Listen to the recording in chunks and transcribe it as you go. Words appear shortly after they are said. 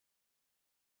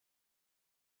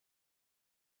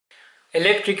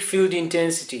Electric field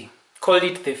intensity. Call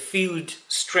it the field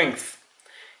strength.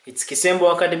 It's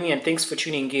Kisembo Academy and thanks for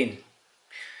tuning in.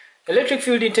 Electric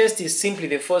field intensity is simply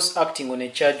the force acting on a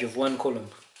charge of 1 coulomb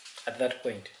at that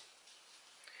point.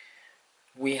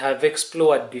 We have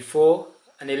explored before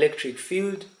an electric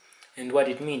field and what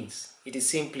it means. It is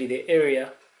simply the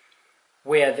area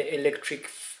where the electric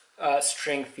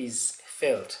strength is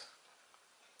felt.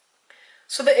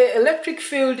 So the electric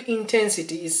field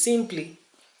intensity is simply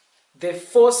the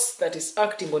force that is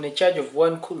acting on a charge of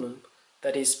 1 coulomb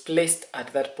that is placed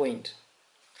at that point.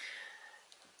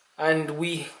 And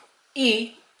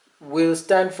E will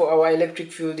stand for our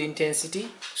electric field intensity.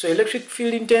 So electric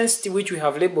field intensity, which we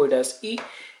have labeled as E,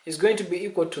 is going to be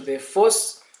equal to the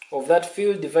force of that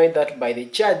field divided that by the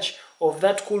charge of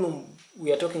that coulomb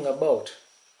we are talking about.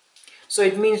 So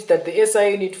it means that the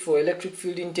SI unit for electric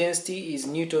field intensity is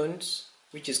newtons,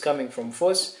 which is coming from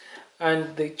force,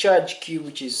 and the charge Q,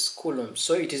 which is coulomb.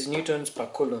 So it is newtons per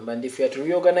coulomb. And if we are to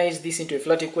reorganize this into a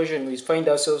flat equation, we find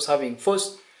ourselves having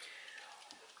force,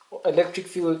 electric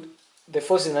field, the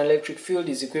force in an electric field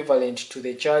is equivalent to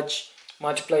the charge,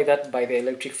 multiply that by the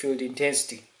electric field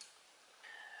intensity.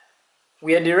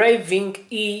 We are deriving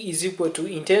E is equal to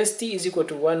intensity is equal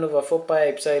to 1 over 4 pi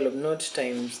epsilon naught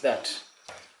times that.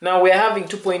 Now we are having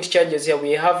 2-point charges here.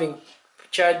 We are having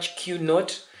charge Q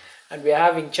naught and we are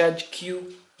having charge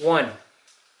Q1.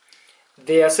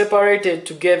 They are separated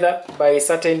together by a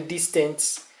certain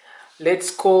distance. Let's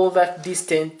call that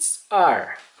distance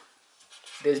R.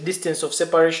 The distance of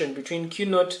separation between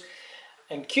Q0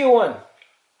 and Q1.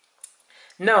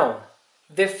 Now,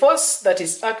 the force that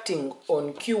is acting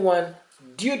on Q1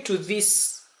 due to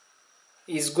this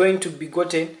is going to be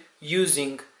gotten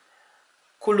using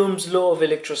Coulomb's law of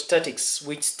electrostatics,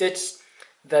 which states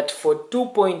that for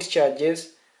 2-point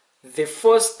charges, the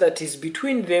force that is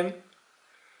between them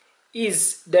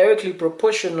is directly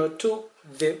proportional to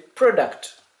the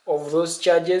product of those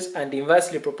charges and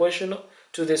inversely proportional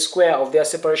to the square of their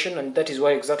separation, and that is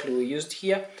what exactly we used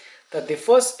here, that the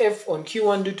force F on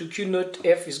Q1 due to Q0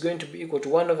 F is going to be equal to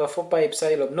 1 over 4 pi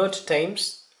epsilon naught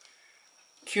times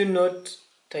Q0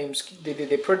 times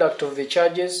the product of the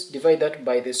charges, divide that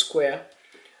by the square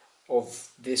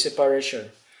of the separation.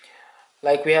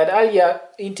 Like we had earlier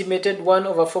intimated, 1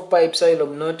 over 4 pi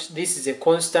epsilon naught, this is a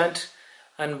constant,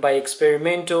 and by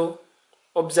experimental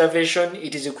observation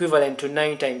it is equivalent to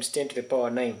 9 times 10 to the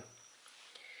power 9.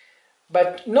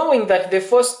 But knowing that the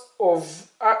force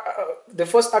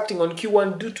acting on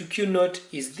Q1 due to Q0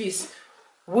 is this,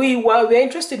 we are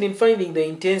interested in finding the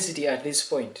intensity at this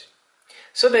point.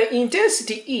 So the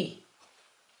intensity E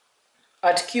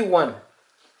at Q1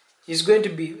 is going to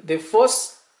be the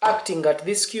force acting at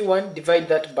this Q1, divide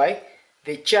that by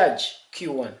the charge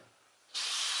Q1,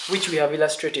 which we have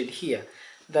illustrated here,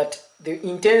 that the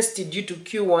intensity due to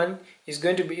Q1 is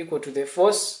going to be equal to the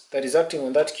force that is acting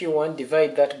on that Q1,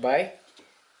 divide that by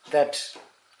that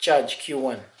charge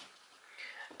Q1.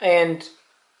 And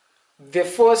the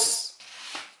force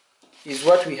is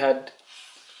what we had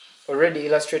already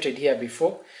illustrated here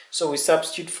before. So we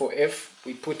substitute for F,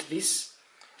 we put this.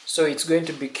 So it's going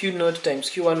to be Q0 times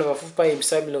Q1 over 4 pi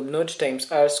epsilon naught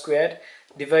times R squared,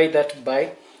 divide that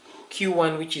by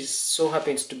Q1, which is so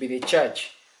happens to be the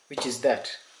charge, which is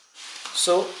that.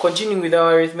 So continuing with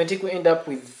our arithmetic, we end up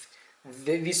with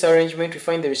this arrangement. We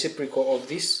find the reciprocal of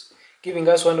this, giving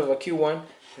us 1 over Q1.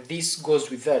 This goes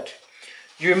with that.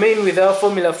 You remain with our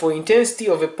formula for intensity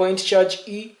of a point charge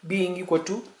E being equal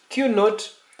to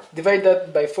Q0, divide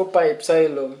that by 4 pi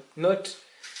epsilon naught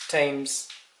times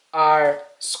R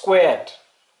squared.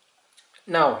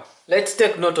 Now, let's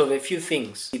take note of a few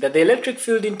things. That the electric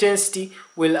field intensity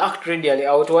will act radially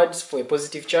outwards for a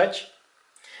positive charge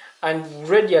and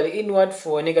radially inward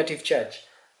for a negative charge.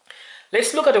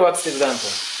 Let's look at a worked example.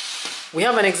 We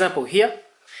have an example here.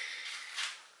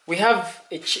 We have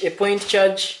a point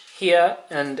charge here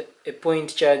and a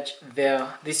point charge there.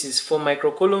 This is 4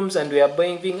 microcoulombs, and we are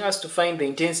being asked to find the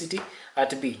intensity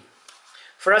at B.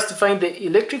 For us to find the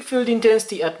electric field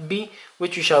intensity at B,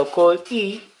 which we shall call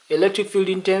E, electric field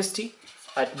intensity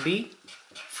at B,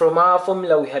 from our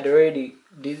formula we had already,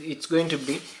 it's going to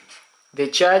be the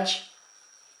charge,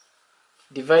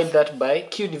 divide that by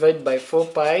Q divided by 4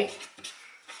 pi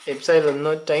epsilon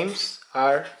naught times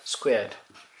R squared.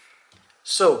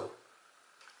 So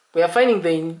we are finding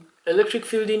the electric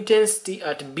field intensity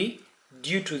at B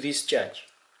due to this charge.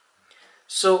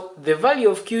 So the value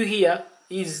of Q here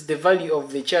is the value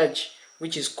of the charge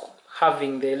which is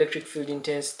having the electric field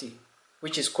intensity,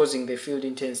 which is causing the field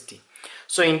intensity.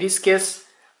 So in this case,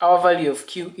 our value of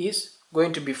Q is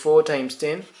going to be 4 times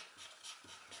 10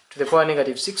 to the power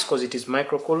negative 6, because it is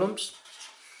microcoulombs,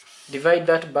 Divide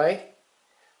that by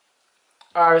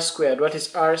r squared. What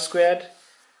is r squared?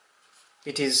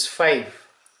 It is 5.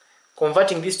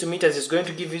 Converting this to meters is going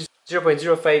to give you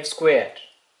 0.05 squared.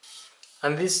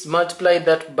 And this multiply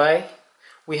that by,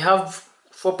 we have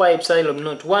 4 pi epsilon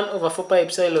naught. 1 over 4 pi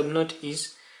epsilon naught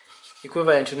is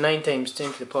equivalent to 9 times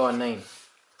 10 to the power 9.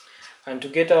 And to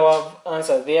get our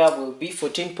answer there will be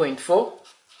 14.4.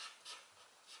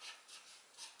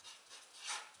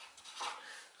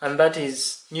 And that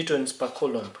is newtons per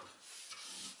coulomb.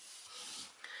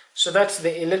 So that's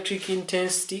the electric field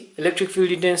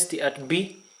intensity at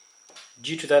B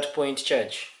due to that point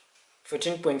charge.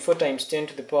 14.4 times 10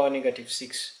 to the power negative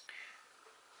 6.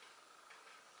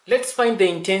 Let's find the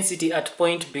intensity at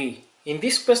point B. In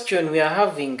this question we are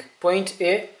having point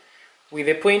A with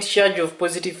a point charge of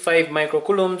positive 5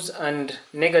 microcoulombs and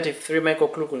negative 3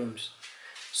 microcoulombs.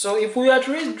 So if we are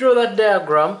to redraw that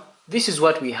diagram, this is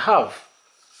what we have.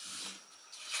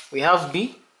 We have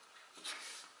B,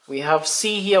 we have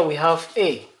C here, we have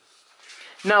A.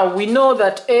 Now we know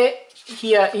that A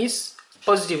here is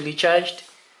positively charged,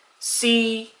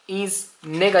 C is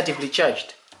negatively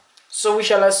charged. So we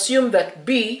shall assume that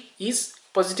B is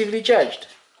positively charged.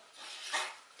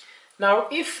 Now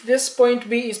if this point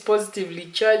B is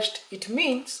positively charged, it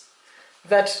means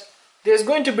that there's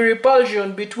going to be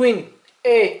repulsion between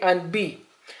A and B.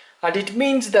 And it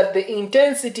means that the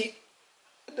intensity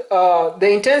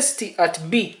at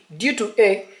B due to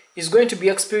A is going to be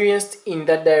experienced in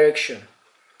that direction.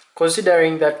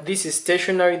 Considering that this is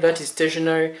stationary, that is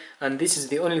stationary, and this is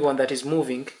the only one that is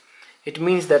moving, it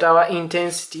means that our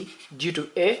intensity due to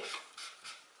A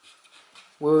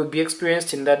will be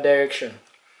experienced in that direction.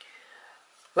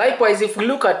 Likewise, if we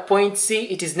look at point C,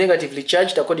 it is negatively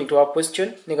charged according to our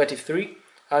question, negative 3,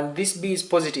 and this B is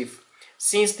positive.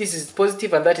 Since this is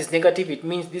positive and that is negative, it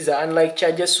means these are unlike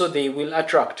charges, so they will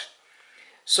attract.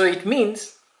 So it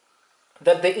means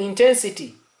that the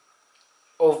intensity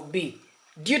of B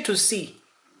due to C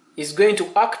is going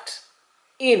to act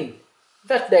in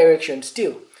that direction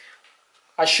still,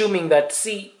 assuming that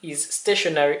C is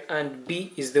stationary and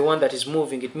B is the one that is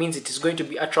moving. It means it is going to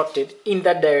be attracted in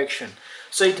that direction.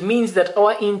 So it means that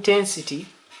our intensity,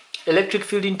 electric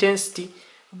field intensity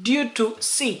due to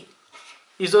C,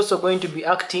 is also going to be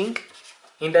acting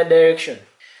in that direction.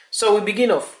 So we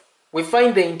begin off. We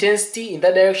find the intensity in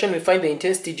that direction, we find the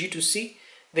intensity due to C.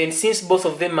 Then since both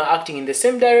of them are acting in the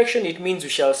same direction, it means we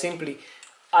shall simply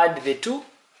add the two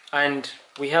and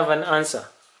we have an answer.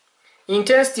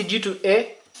 Intensity due to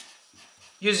A,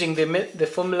 using the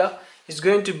formula, is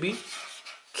going to be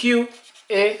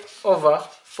QA over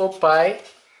 4 pi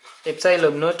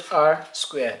epsilon naught R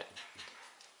squared.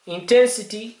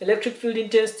 Intensity, electric field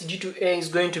intensity due to A is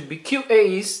going to be,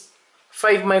 QA is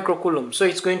 5 microcoulombs. So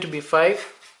it's going to be 5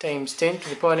 times 10 to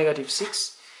the power negative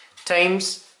 6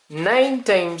 times 9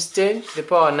 times 10 to the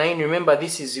power 9. Remember,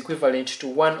 this is equivalent to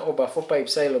 1 over 4 pi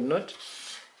epsilon naught.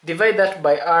 Divide that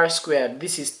by R squared.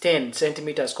 This is 10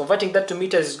 centimeters. Converting that to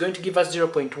meters is going to give us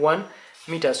 0.1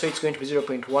 meters. So it's going to be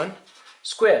 0.1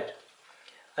 squared.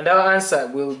 And our answer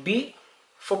will be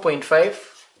 4.5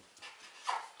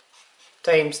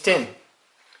 times 10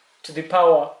 to the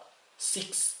power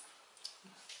 6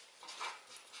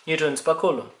 newtons per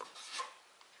coulomb.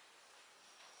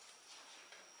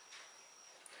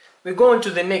 We go on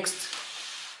to the next.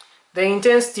 The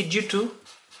intensity due to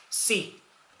C.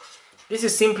 This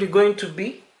is simply going to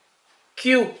be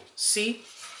QC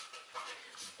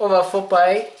over 4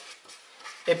 pi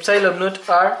epsilon naught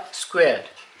R squared.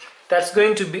 That's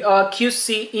going to be, our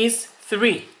QC is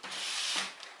 3.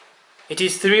 It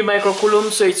is 3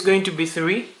 microcoulombs, so it's going to be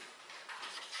 3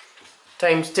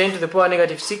 times 10 to the power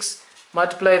negative 6.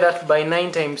 Multiply that by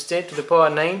 9 times 10 to the power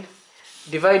 9.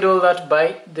 Divide all that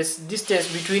by this distance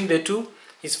between the two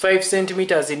is 5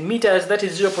 centimeters. In meters, that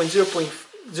is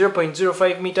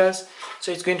 0.05 meters.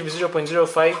 So it's going to be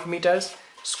 0.05 meters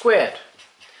squared.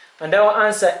 And our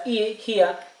answer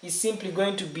here is simply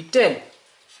going to be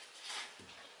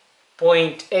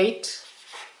 10.8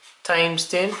 times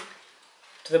 10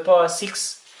 to the power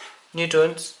 6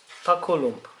 newtons per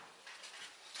coulomb.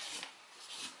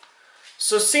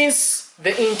 So since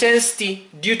the intensity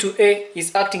due to A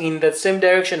is acting in the same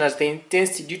direction as the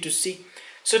intensity due to C,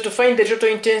 so to find the total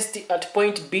intensity at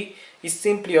point B is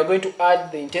simply, you are going to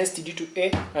add the intensity due to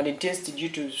A and intensity due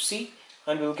to C,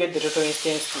 and we'll get the total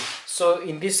intensity. So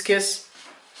in this case,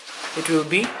 it will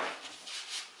be,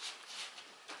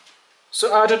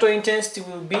 so our total intensity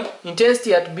will be,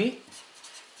 intensity at B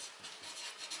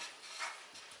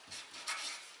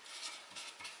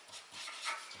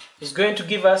is going to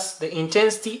give us the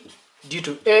intensity due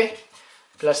to A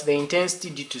plus the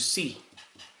intensity due to C.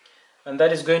 and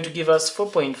that is going to give us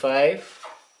 4.5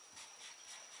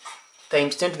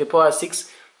 times 10 to the power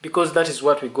 6, because that is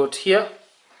what we got here,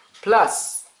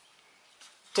 plus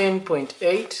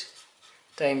 10.8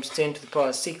 times 10 to the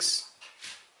power 6,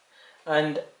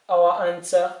 and our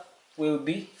answer will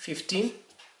be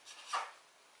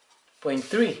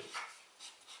 15.3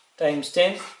 times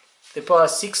 10 to the power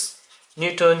 6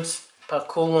 newtons per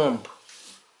coulomb.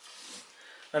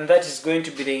 And that is going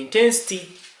to be the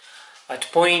intensity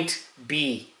at point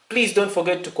B. Please don't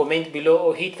forget to comment below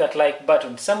or hit that like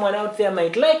button. Someone out there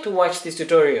might like to watch this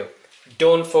tutorial.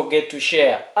 Don't forget to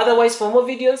share. Otherwise, for more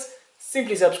videos,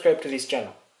 simply subscribe to this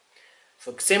channel.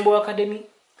 For Coulomb Academy,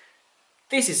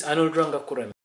 this is Arnold Ranga Kurame.